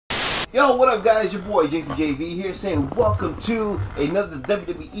Yo, what up guys, your boy Jason JV here saying welcome to another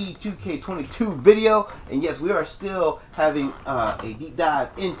WWE 2K22 video. And yes, we are still having a deep dive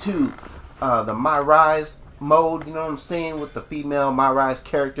into the My Rise mode, you know what I'm saying, with the female My Rise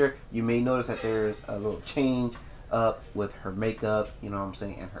character. You may notice that there's a little change up with her makeup, you know what I'm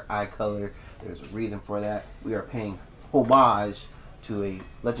saying, and her eye color. There's a reason for that. We are paying homage to a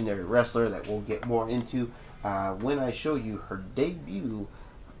legendary wrestler that we'll get more into when I show you her debut.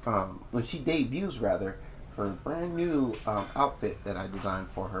 When she debuts, rather, her brand new outfit that I designed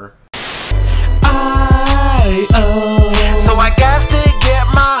for her. So I got to get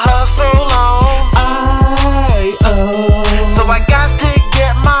my hustle on. So I got to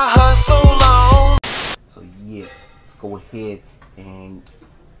get my hustle on. So yeah, let's go ahead and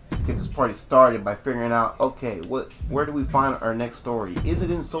let's get this party started by figuring out, okay, where do we find our next story? Is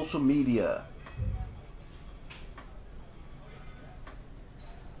it in social media?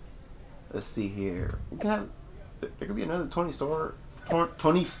 Let's see here. There could be another Tony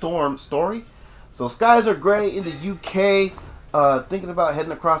Storm story. So skies are gray in the UK. Thinking about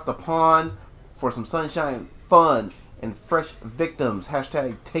heading across the pond for some sunshine, fun, and fresh victims.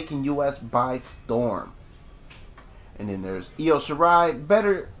 Hashtag taking US by storm. And then there's Io Shirai.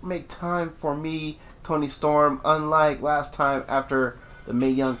 Better make time for me, Tony Storm. Unlike last time after the Mae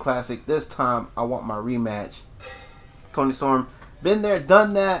Young Classic, this time I want my rematch. Tony Storm, been there,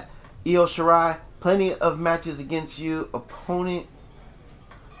 done that. Io Shirai, plenty of matches against you. Opponent,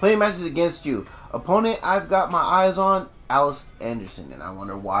 I've got my eyes on, Alice Anderson. And I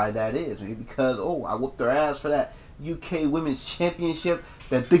wonder why that is. Maybe because, oh, I whooped her ass for that UK Women's Championship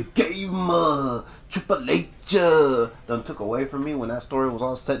that the gamer Triple H done took away from me when that story was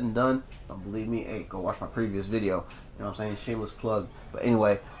all said and done. Don't believe me? Hey, go watch my previous video. You know what I'm saying? Shameless plug. But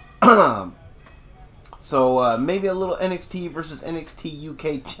anyway, so maybe a little NXT versus NXT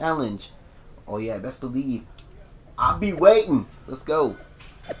UK challenge. Oh yeah, best believe. I'll be waiting. Let's go.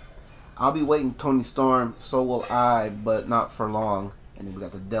 I'll be waiting, Tony Storm. So will I, but not for long. And then we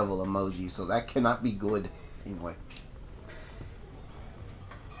got the devil emoji, so that cannot be good. Anyway,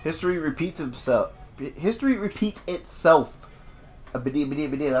 history repeats itself. History repeats itself.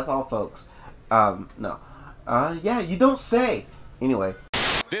 That's all, folks. No. Yeah, you don't say. Anyway.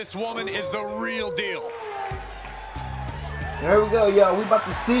 This woman is the real deal. There we go, y'all. We about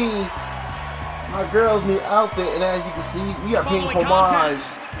to see my girl's new outfit, and as you can see, we are paying homage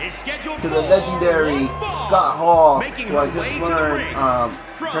to the legendary Scott Hall, who I just learned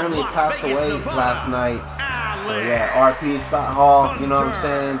apparently passed away last night. So yeah, RP Scott Hall. You know what I'm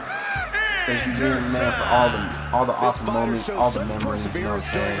saying? Thank you, man, for all the awesome moments, all the memories. You know what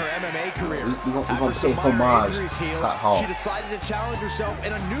I'm saying? We're gonna pay homage to Scott Hall. She decided to challenge herself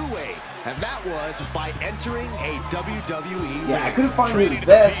in a new way, and that was by entering a WWE. Yeah, I couldn't find his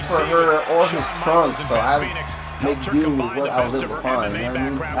vest for her or his trunks, so I make do with what I was able to find. You know what I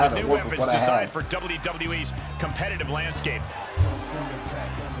mean? I had to work with what I had. For WWE's competitive landscape.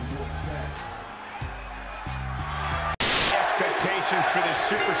 Expectations for this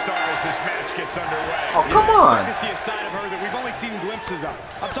superstar as this match gets underway. Oh, come on! To see a side of her that we've only seen glimpses of.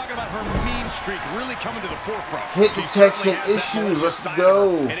 I'm talking about her mean streak really coming to the forefront. Hit detection issues. Let's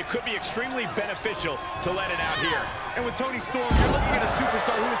go. And it could be extremely beneficial to let it out here. And with Toni Storm, you're looking at a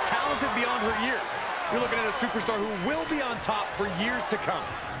superstar who is talented beyond her years. You're looking at a superstar who will be on top for years to come.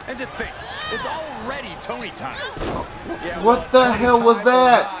 And to think, it's already Tony time. Yeah, what the hell was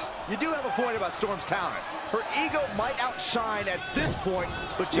that? You do have a point about Storm's talent. Her ego might outshine at this point,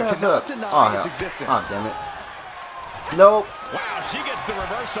 but you cannot cannot deny its existence. Oh, damn it. Nope. Wow, she gets the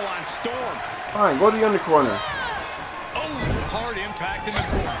reversal on Storm. All right, go to the under corner. Oh, hard impact in the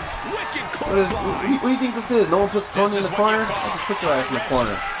corner. Wicked What do you think this is? No one puts Tony in the corner? I just put your ass in the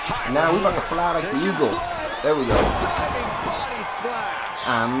corner. And now we about to fly like the eagle. There we go. Diving body splash.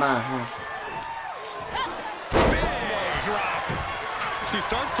 Big drop. She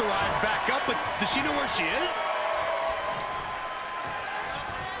starts to rise back up, but does she know where she is?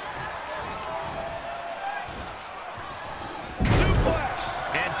 Suplex.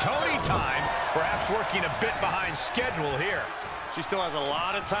 And Tony time, perhaps working a bit behind schedule here. She still has a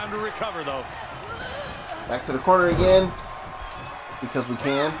lot of time to recover, though. Back to the corner again. Because we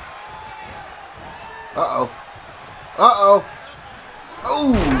can. Uh-oh. Uh-oh.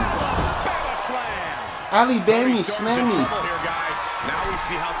 Oh! Ali Bammy Slammy. Now we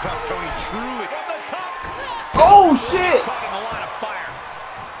see how tough Tony truly from the top. Oh shit!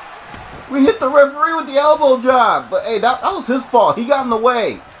 We hit the referee with the elbow drop, but hey, that was his fault. He got in the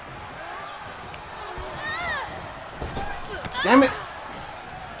way. Damn it!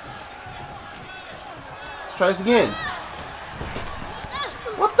 Let's try this again.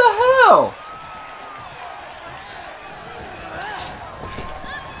 What the hell?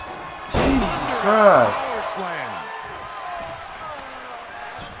 Jesus Christ. Power slam.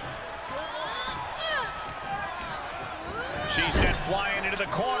 She's sent flying into the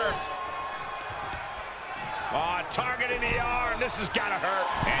corner. Target in the arm. This has got to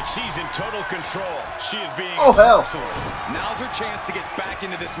hurt. And she's in total control. She is being merciless. Now's her chance to get back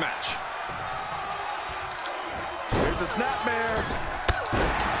into this match. There's a snapmare.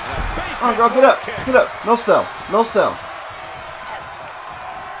 Oh, girl, get up. Get up. No sell. No sell.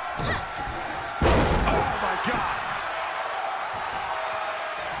 Oh, my God.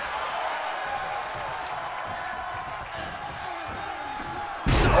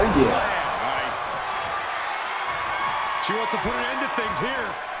 Oh, yeah. She wants to put an end to things here.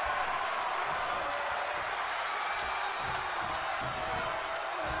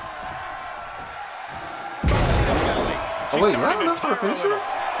 Oh, wait, you have enough for a finisher?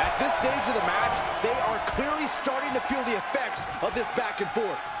 At this stage of the match, they are clearly starting to feel the effects of this back and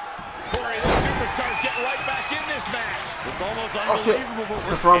forth. Corey, the superstars getting right back in this match. It's almost unbelievable. Oh, shit.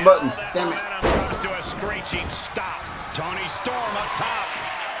 That's the wrong button. Damn it. Comes to a screeching stop. Toni Storm up top.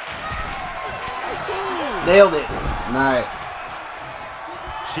 Nailed it. Nice.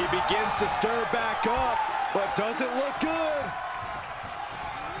 She begins to stir back up, but doesn't look good.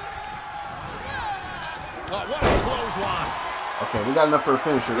 Oh, what a clothesline. Okay, we got enough for a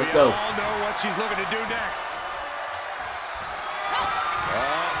finisher. Let's go. We all know what she's looking to do next.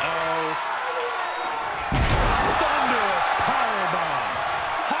 Thunderous powerbomb.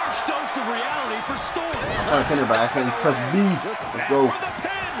 Harsh dose of reality for Storm. I'm trying to pin her by accident. Press B. Let's go. For the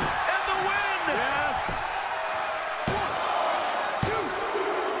pin and the win. Yes.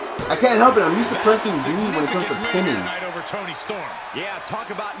 I can't help it. I'm used to pressing B when it comes to pinning. Over Toni Storm. Yeah, talk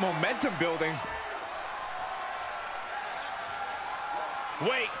about momentum building.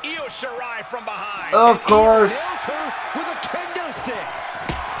 Wait, Io Shirai from behind. Of course. Nails her with a kendo stick.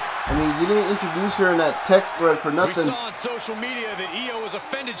 I mean, you didn't introduce her in that text thread for We nothing. saw on social media that Io was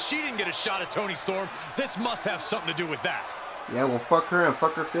offended she didn't get a shot at Toni Storm. This must have something to do with that. Yeah, well, fuck her and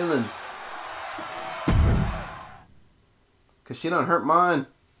fuck her feelings. Because she done hurt mine.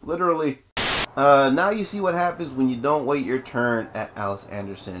 Literally. Now you see what happens when you don't wait your turn at Alice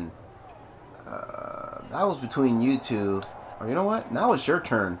Anderson. That was between you two. Or you know what? Now it's your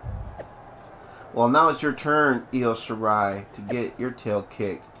turn. Well, now it's your turn, Io Shirai, to get your tail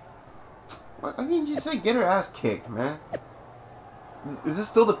kicked. Why can't you say get her ass kicked, man? Is this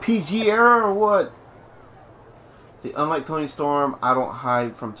still the PG era or what? See, unlike Toni Storm, I don't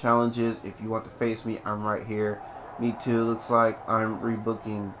hide from challenges. If you want to face me, I'm right here. Me too. Looks like I'm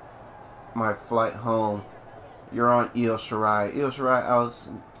rebooking my flight home. You're on Io Shirai. Io Shirai,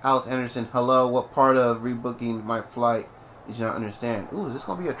 Alice Anderson. Hello. What part of rebooking my flight did you not understand? Ooh, is this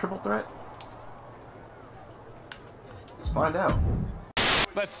gonna be a triple threat? Let's find out.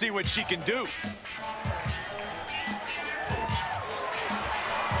 Let's see what she can do.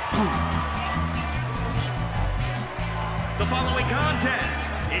 The following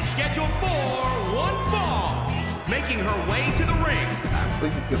contest is scheduled for one fall. Making her way to the ring. We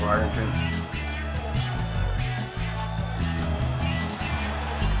can skip our entrance.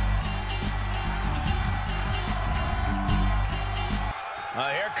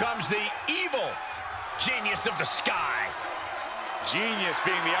 Here comes the evil genius of the sky. Genius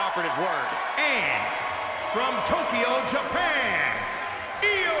being the operative word. And from Tokyo, Japan,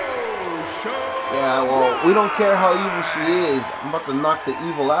 Io Shirai. Yeah, well, we don't care how evil she is. I'm about to knock the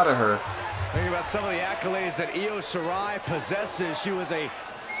evil out of her. Think about some of the accolades that Io Shirai possesses. She was a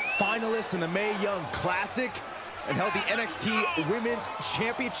finalist in the Mae Young Classic and held the NXT Women's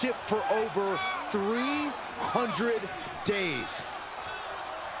Championship for over 300 days.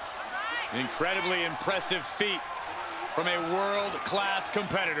 An incredibly impressive feat from a world-class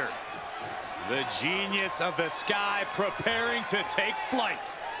competitor. The genius of the sky preparing to take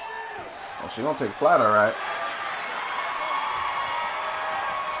flight. Well, she don't take flight, all right.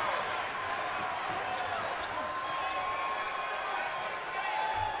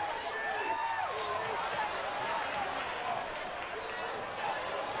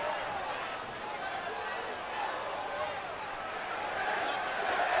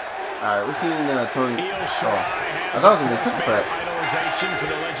 All right, we're seeing Toni. Io Shirai I thought it was a triple threat. idolization for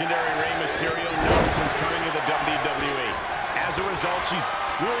the legendary Rey Mysterio known since coming to the WWE. As a result, she's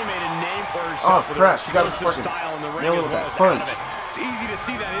really made a name for herself with her explosive style in the ring as well as out of it. It's easy to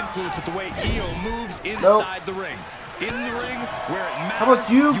see that influence with the way Io moves inside the ring. In the ring, where it matters. How about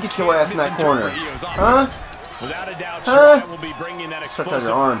you get your ass in that corner? Huh? Without a doubt, Shirai will be bringing that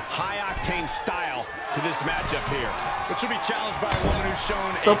explosive, arm. high-octane style to this matchup here. But she'll be challenged by a woman who's shown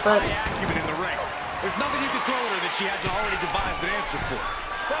a bad. high acumen in the ring. There's nothing you can throw at her that she hasn't already devised an answer for.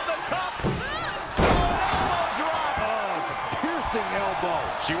 From the top. Elbow drop. Oh, it's a piercing elbow.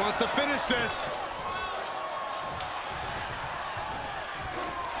 She wants to finish this.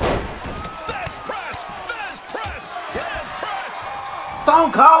 Fast press. Fast press. Fast press.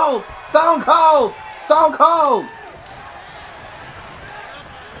 Stone Cold. Stone Cold. Stone Cold.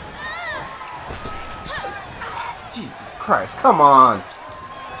 Jesus Christ, come on.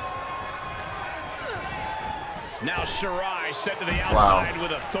 Now Shirai set to the outside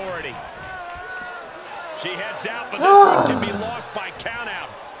with authority. She heads out, but this one can be lost by countout.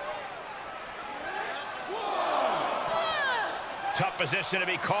 Tough position to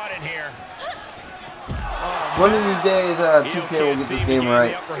be caught in here. One of these days, 2K will get this game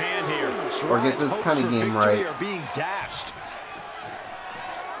right. Or get this kind of game right. Being dashed.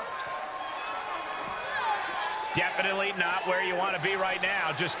 Definitely not where you want to be right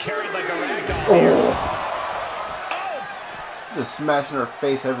now. Just carried like a ragdoll here. Oh! Just smashing her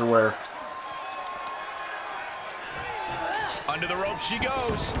face everywhere. Under the rope she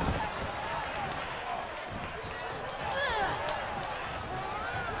goes.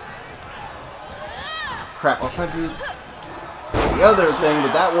 Crap, I was trying to do the other thing,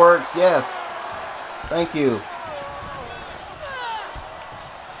 but that works, yes. Thank you.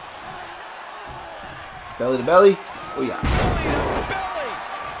 Belly to belly. Oh, yeah. Belly to belly.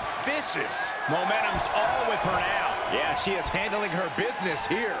 Vicious. Momentum's all with her now. Yeah, she is handling her business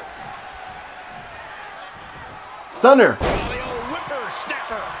here. Stunner. Oh, the old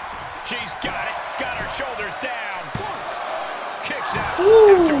whippersnapper. She's got it. Got her shoulders down. Kicks out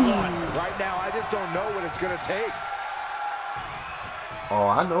after one. Right now, I just don't know what it's going to take. Oh,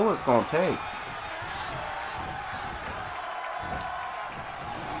 I know what it's going to take.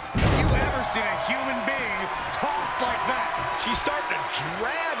 Have you ever seen a human being tossed like that? She's starting to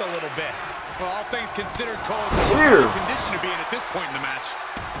drag a little bit. Well, all things considered, Cole's in a condition to be in at this point in the match.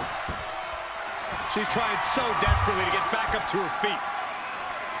 She's trying so desperately to get back up to her feet.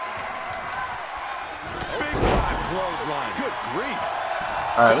 Big time clothesline. Good grief.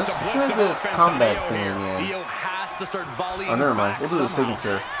 Alright, let's try this combat thing again. Io has to start volleying. Oh, never mind. We'll do the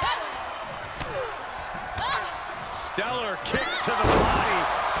signature. Stellar kicks to the body.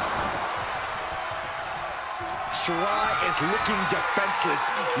 Shirai is looking defenseless,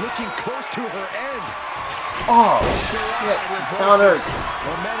 looking close to her end. Oh, shit. Countered.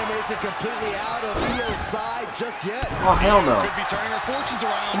 Momentum isn't completely out of Io's side just yet. Oh, hell no. Could be turning her fortunes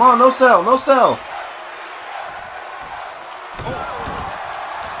around. Come on, no sell, no sell.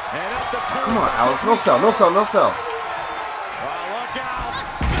 And up the turn. Come on, Alice, no sell, no sell, no sell. Well, look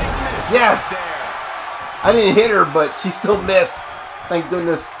out. Yes. Right there. I didn't hit her, but she still missed. Thank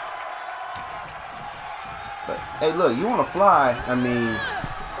goodness. But, hey, look, you want to fly. I mean,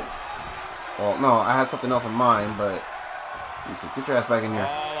 well, no, I had something else in mind, but get your ass back in here.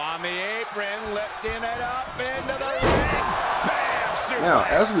 All on the apron, lifting it up into the ring. Bam! Super Now,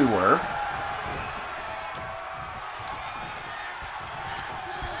 as we were.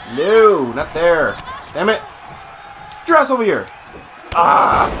 No, not there. Damn it. Get your ass over here.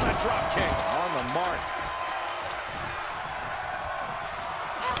 Ah. A drop kick on the mark.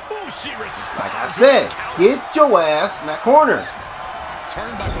 Ooh, she responds. Like I said, get your ass in that corner.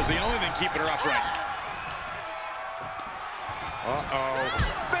 Turnbuckle's the only thing keeping her upright. Uh-oh.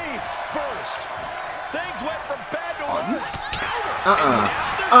 Face first. Things went from bad to worse.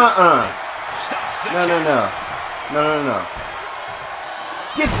 Stops the kick. No.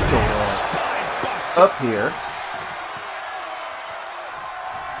 Get your ass up here.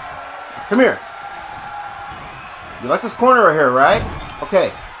 Come here. You like this corner right here, right?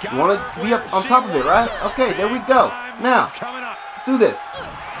 Okay. You want to be up on top of it, right? Okay, there we go. Now, let's do this.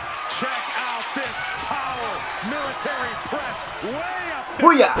 Check out this power. Military press way up there.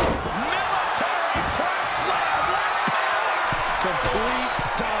 Booyah! Military press slam. Complete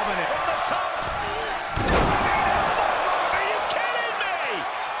dominant. From the top. Are you kidding me?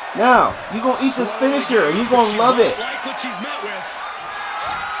 Now, you're going to eat this finisher and you're going to love it. Like what she's met with.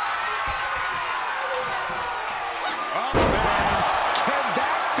 Oh, man. Can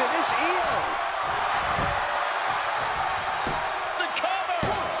that finish Io? The cover.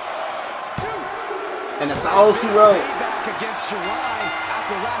 1, 2. And that's all she wrote. Payback against Shirai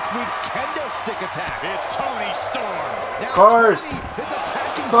after last week's kendo stick attack. It's Toni Storm. Now Cars. Toni is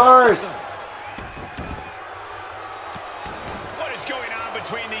attacking Cars. both of them. What is going on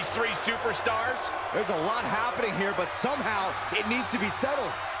between these three superstars? There's a lot happening here, but somehow it needs to be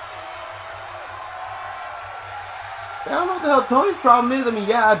settled. I don't know what the hell Tony's problem is. I mean,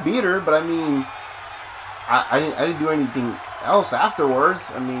 yeah, I beat her, but I mean, I didn't do anything else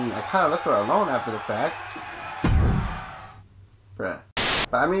afterwards. I mean, I kind of left her alone after the fact. Bruh.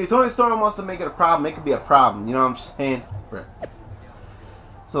 But I mean, if Tony Storm wants to make it a problem, it could be a problem. You know what I'm saying? Bruh.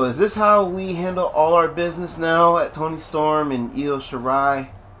 So is this how we handle all our business now at Tony Storm and Io Shirai?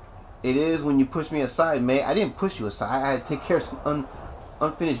 It is when you push me aside, mate. I didn't push you aside. I had to take care of some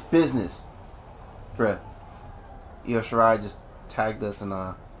unfinished business. Bruh. Io Shirai just tagged us in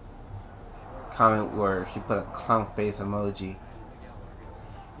a comment where she put a clown face emoji.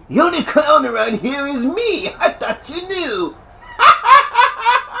 The only clown around here is me. I thought you knew.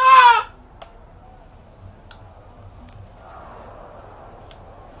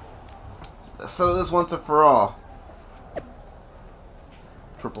 Let's settle this once and for all.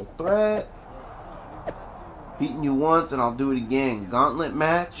 Triple threat. Beating you once and I'll do it again. Gauntlet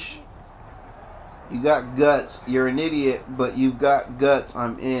match. You got guts. You're an idiot, but you've got guts.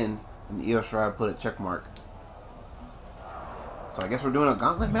 I'm in. And Io Shirai put a check mark. So I guess we're doing a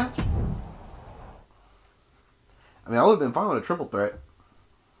gauntlet match? I mean, I would have been fine with a triple threat.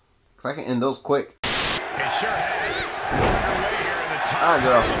 Because I can end those quick. It sure has. Alright,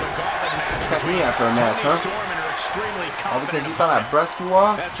 girl. Catch me after a match, huh? All because you thought I brushed you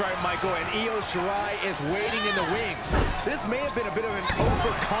off? That's right, Michael, and Io Shirai is waiting in the wings. This may have been a bit of an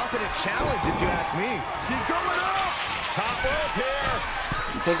overconfident challenge, if you ask me. She's going up! Top rope here!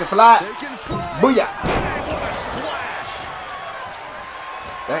 You taking flight? Taking flight! Booyah! What a splash!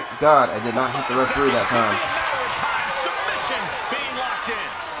 Thank God I did not hit the referee that time. Submission being locked in.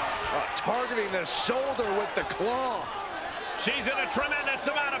 Targeting the shoulder with the claw. She's in a tremendous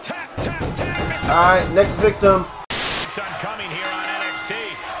amount of tap. Alright, next victim. It's coming here on NXT.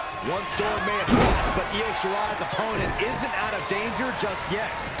 One storm may have passed, but Io Shirai's opponent isn't out of danger just yet.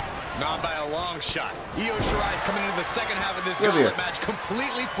 Not by a long shot. Io Shirai's coming into the second half of this Give gauntlet here. match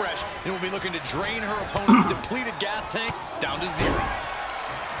completely fresh and will be looking to drain her opponent's depleted gas tank down to zero.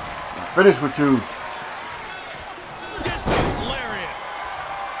 Finish with you. This is lariat.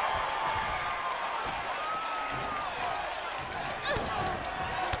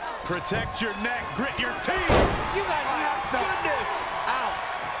 Protect your neck, grit your teeth. You got knocked the goodness out.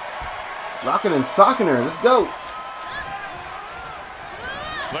 Rocking and socking her. Let's go.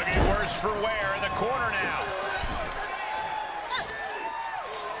 Looking worse for wear in the corner now.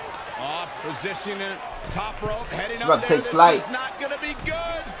 Off position in top rope, heading She's up about to there. take flight. This is not going to be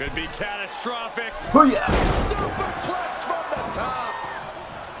good. Could be catastrophic. Booyah! Superplex from the top.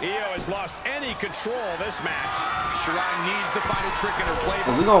 Io has lost any control of this match. Shirai needs the final trick in her playbook.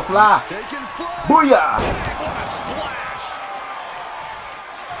 But we gonna fly. Taking flight. Booyah! What a splash!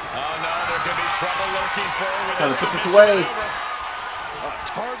 Oh no, there could be trouble lurking for her with Trying to this put this submission away. over.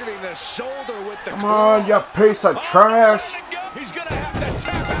 Targeting the shoulder with the Come claw. on, you piece of trash. He's gonna have to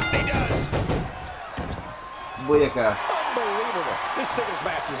tap out. He does. Booyaka. Unbelievable. This singles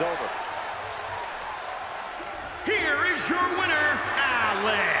match is over. Here is your winner,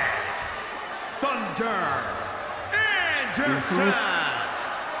 Alex Thunder Anderson.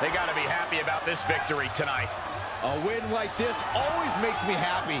 They got to be happy about this victory tonight. A win like this always makes me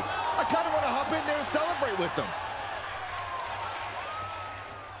happy. I kind of want to hop in there and celebrate with them.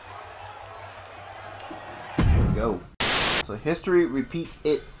 Let's go. So history repeats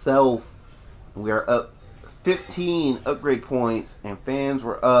itself. We are up 15 upgrade points, and fans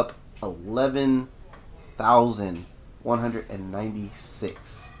were up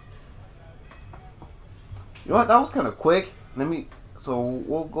 11,196. You know what? That was kind of quick. So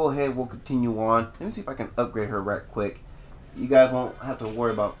we'll go ahead. We'll continue on. Let me see if I can upgrade her right quick. You guys won't have to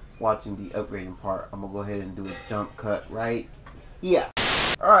worry about watching the upgrading part. I'm gonna go ahead and do a jump cut right. Yeah.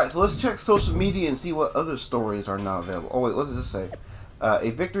 Alright, so let's check social media and see what other stories are now available. Oh wait, what does this say?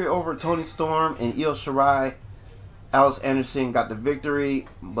 A victory over Tony Storm and Io Shirai. Alice Anderson got the victory,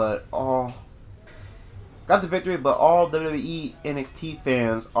 but all WWE NXT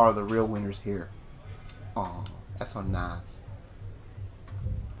fans are the real winners here. Oh, that's so nice.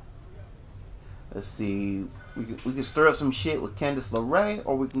 Let's see. We can stir up some shit with Candice LeRae,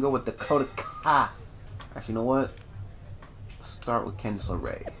 or we can go with Dakota Kai. Actually, you know what? Start with Candice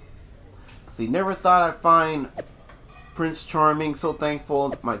LeRae. See, never thought I'd find Prince Charming. So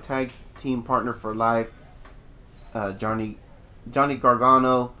thankful. My tag team partner for life, Johnny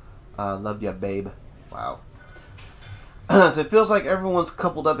Gargano. Love ya, babe. Wow. So it feels like everyone's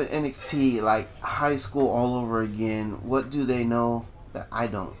coupled up in NXT, like high school all over again. What do they know that I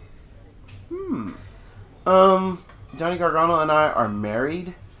don't? Johnny Gargano and I are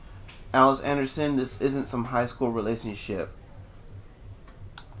married. Alice Anderson, this isn't some high school relationship.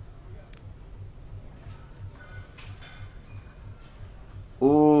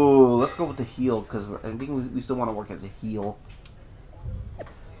 let's go with the heel because I think we still want to work as a heel.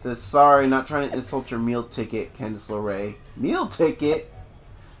 Says, sorry, not trying to insult your meal ticket, Candice LeRae. Meal ticket?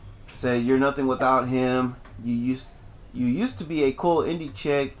 Said, you're nothing without him. You used to be a cool indie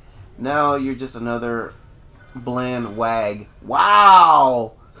chick. Now you're just another bland wag.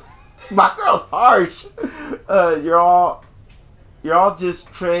 Wow! My girl's harsh. You're all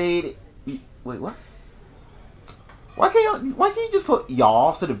just trade. Wait, what? Why can't you just put y'all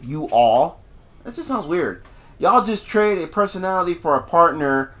instead of you all? That just sounds weird. Y'all just trade a personality for a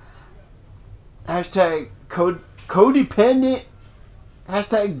partner. Hashtag codependent.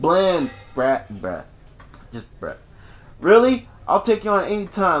 Hashtag bland. Bruh. Just bruh. Really? I'll take you on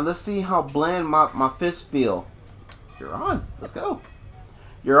anytime. Let's see how bland my fists feel. You're on. Let's go.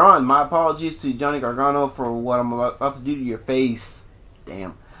 You're on. My apologies to Johnny Gargano for what I'm about to do to your face.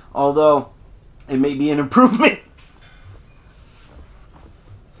 Damn. Although, it may be an improvement.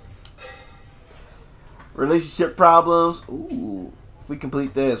 Relationship problems. Ooh. If we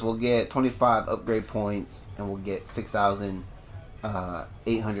complete this, we'll get 25 upgrade points and we'll get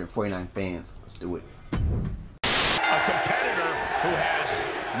 6,849 fans. Let's do it. A competitor who has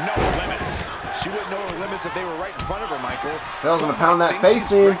no limits. She wouldn't know her limits if they were right in front of her, Michael. So I was going to pound that face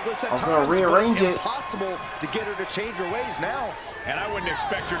in. I was going to rearrange it. Impossible to get her to change her ways now. And I wouldn't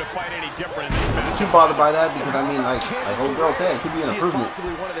expect her to fight any different in this match. I'm too bothered by that because, I mean, like old girl said, it could be an improvement. She is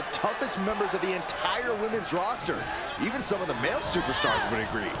possibly one of the toughest members of the entire women's roster. Even some of the male superstars would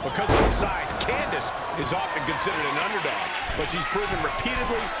agree. Because of her size, Candice is often considered an underdog. But she's proven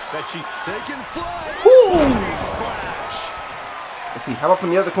repeatedly that she's taking flight. Woo! Splash. Let's see, how about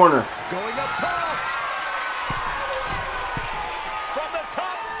from the other corner? Going up top. From the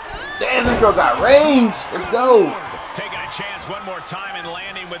top. Damn, this girl got range. Let's go. Taking a chance one more time and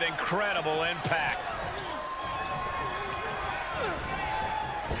landing with incredible impact.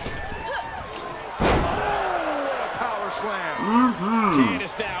 Oh, what a power slam.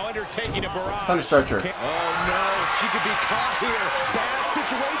 Candice now undertaking a barrage. Thunder stretcher. Oh no, she could be caught here. Bad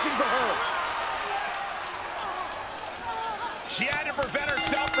situation for her. She had to prevent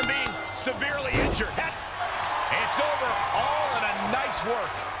herself from being severely injured. It's over, all in a nice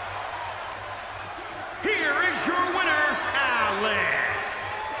work. Here is your winner,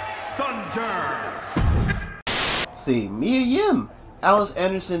 Alice Thunder. See, Mia Yim. Alice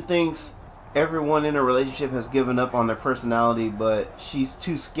Anderson thinks everyone in a relationship has given up on their personality, but she's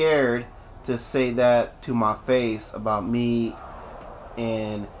too scared to say that to my face about me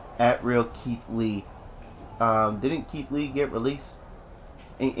and @real Keith Lee. Didn't Keith Lee get released?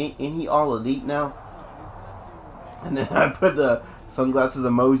 Ain't he all elite now? And then I put the sunglasses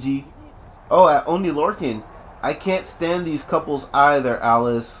emoji. Oh, at Only Lorcan. I can't stand these couples either,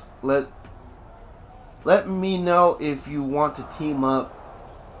 Alice. Let me know if you want to team up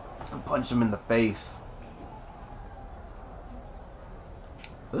and punch them in the face.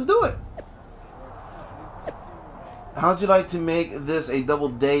 Let's do it. How'd you like to make this a double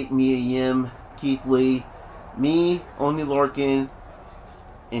date, Mia Yim, Keith Lee, me, Only Lorcan,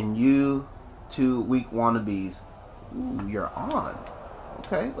 and you two weak wannabes? Ooh, you're on.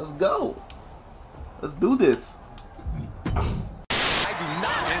 Okay, let's go. Let's do this. I do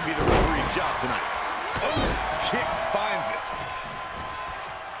not envy the referee's job tonight. Oh, kick finds it.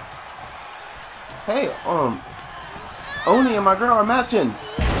 Hey, Oni and my girl are matching.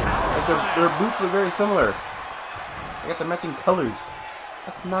 Like their boots are very similar. They got the matching colors.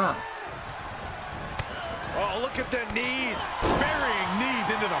 That's nice. Oh, look at the knees. Burying knees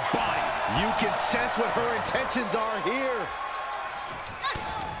into the body. You can sense what her intentions are here.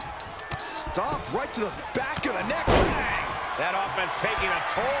 Stop right to the back of the neck. Bang! That offense taking a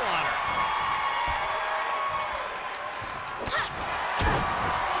toll on her.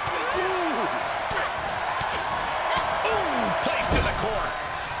 Ooh, placed in the corner.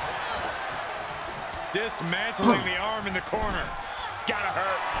 Dismantling the arm in the corner. Gotta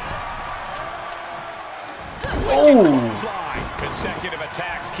hurt. Oh! Consecutive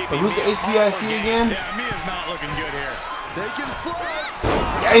attacks keeping So who's the Mia HBIC off her game. again? Yeah, Mia's not looking good here. Taking flight.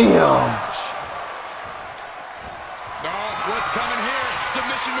 Damn! Oh, what's coming here?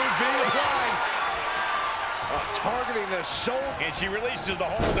 Submission move being applied. Targeting the shoulder. And she releases the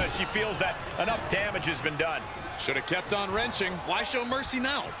hold as she feels that enough damage has been done. Should have kept on wrenching. Why show mercy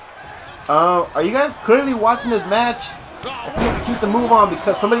now? Are you guys clearly watching this match? I can't keep the move on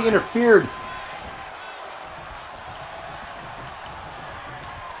because somebody interfered.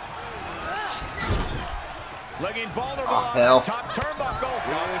 Looking vulnerable Oh, on hell. the top turnbuckle.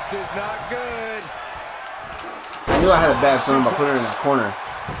 This is not good. I knew I had a bad feeling about putting her in that corner.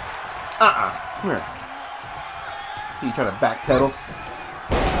 Come here. See you try to backpedal.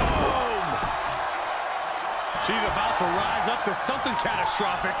 She's about to rise up to something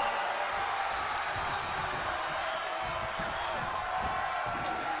catastrophic.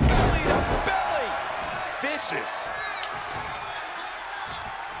 Belly to belly. Vicious.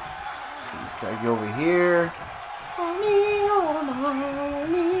 Try to go over here.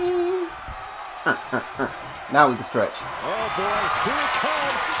 Now we can stretch. Oh boy, here it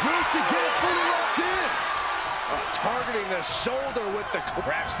comes. Will she get it fully locked in? Targeting the shoulder with the...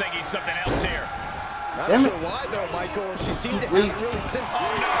 Perhaps thinking something else here. Not Damn sure it. why though, Michael. She seemed to have it really simple.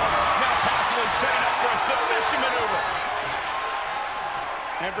 Oh no! Now possibly setting up for a submission maneuver.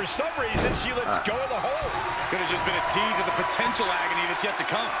 And for some reason, she lets go of the hold. Could have just been a tease of the potential agony that's yet to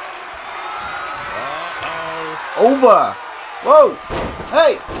come. Over. Whoa.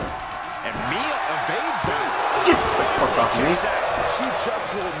 Hey. And Mia evades that. Get the fuck off me. She just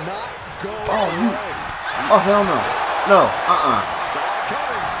will not go Oh, you. away. Oh, hell no. No. Saw it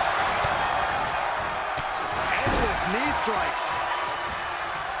coming. Just endless knee strikes.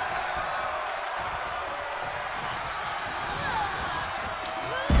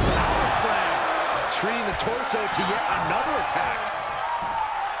 Power slam. Treating the torso to yet another attack.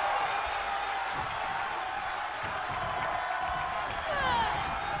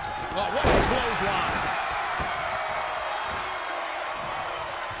 Oh, what a clothesline.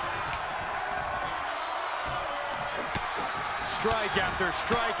 Strike after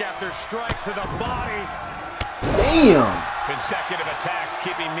strike after strike to the body. Damn. Consecutive attacks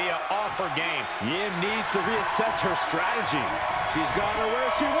keeping Mia off her game. Yim needs to reassess her strategy. She's got her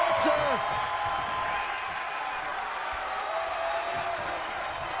where she wants her.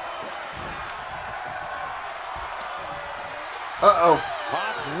 Uh-oh.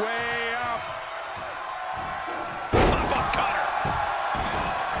 Pop way up. Pop-up cutter.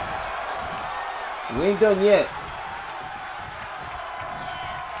 We ain't done yet.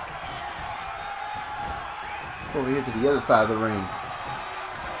 Over here to the other side of the ring.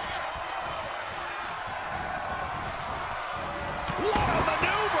 What a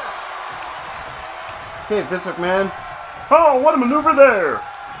maneuver. Okay, Vince McMahon. Oh, what a maneuver there.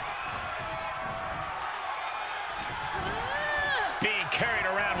 Being carried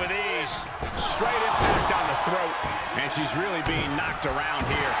around with ease. Straight impact on the throat. And she's really being knocked around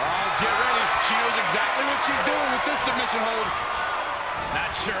here. Oh, get ready. She knows exactly what she's doing with this submission hold.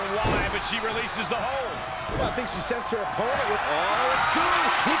 Not sure why, but she releases the hold. Well, I think she sensed her opponent with... Oh, and soon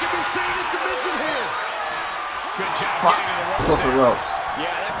we could be seeing a submission here. Good job Fuck. getting to the ropes Close to the there. ropes.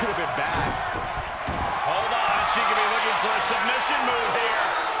 Yeah, that could have been bad. Hold on, she could be looking for a submission move here.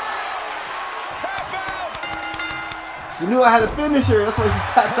 Tap out. She knew I had a finisher. That's why she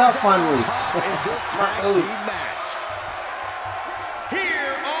tapped out finally. Top in this tag team match.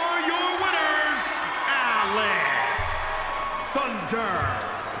 Here are your winners, Alex Thunder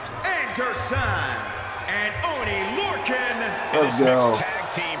Anderson and Oni Lorcan. Let's This go. mixed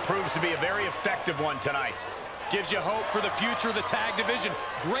tag team proves to be a very effective one tonight. Gives you hope for the future of the tag division.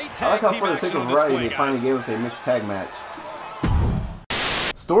 Great I like tag how team for the sake action of on variety display, they finally guys. gave us a mixed tag match.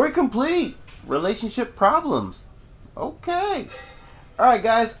 Story complete. Relationship problems. Okay. Alright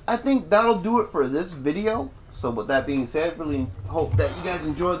guys, I think that'll do it for this video. So with that being said, really hope that you guys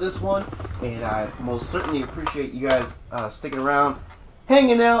enjoyed this one. And I most certainly appreciate you guys sticking around,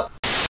 hanging out.